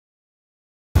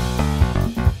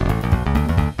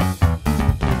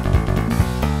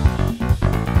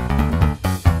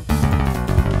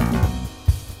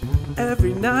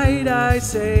Every night I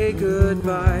say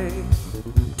goodbye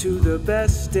to the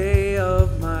best day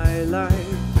of my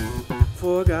life.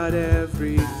 Forgot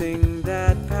everything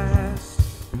that passed,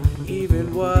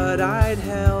 even what I'd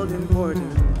held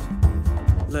important.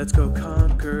 Let's go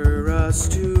conquer us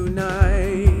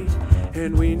tonight,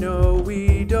 and we know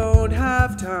we don't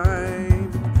have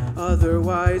time,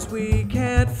 otherwise we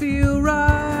can't feel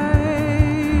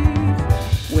right.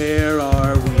 Where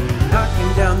are we?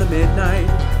 Knocking down the midnight.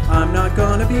 I'm not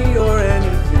gonna be your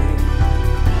anything.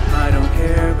 I don't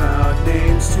care about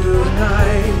names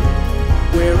tonight.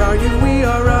 Where are you? We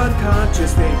are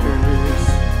unconscious fakers,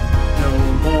 no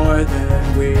more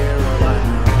than we're alive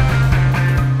now.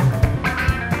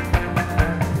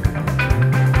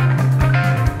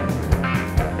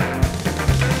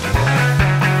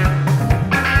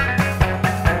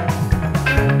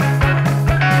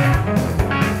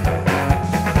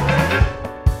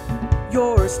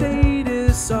 Your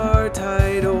status, our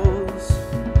titles,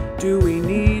 do we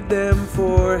need them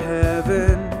for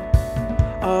heaven?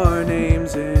 Our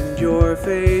names and your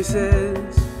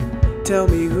faces, tell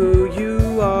me who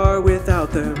you are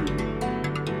without them.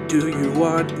 Do you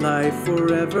want life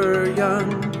forever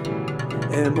young?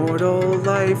 Immortal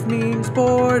life means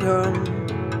boredom.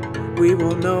 We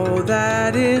will know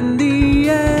that in the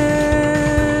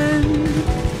end.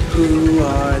 Who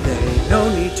are they? No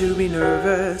need to be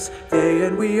nervous. They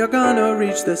and we are gonna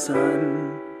reach the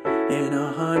sun in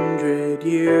 100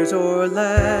 years or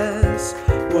less.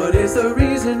 What is the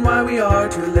reason why we are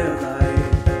to live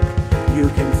life? You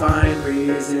can find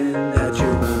reason that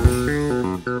you must.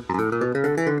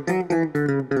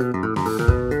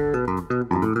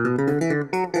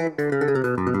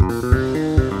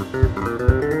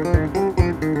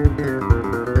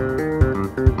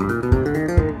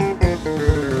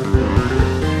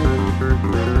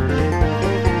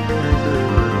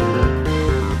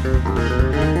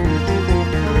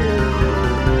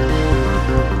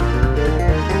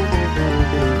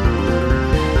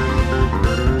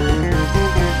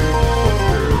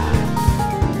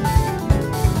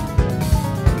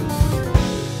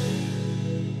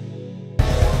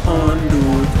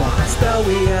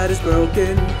 Is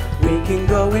broken, we can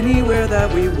go anywhere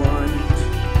that we want.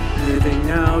 Living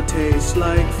now tastes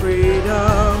like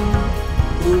freedom.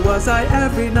 Who was I?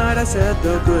 Every night I said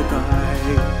the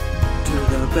goodbye to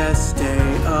the best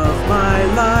day of my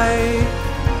life.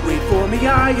 Wait for me,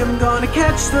 I am gonna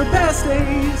catch the best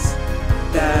days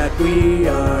that we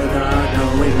are not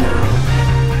knowing now.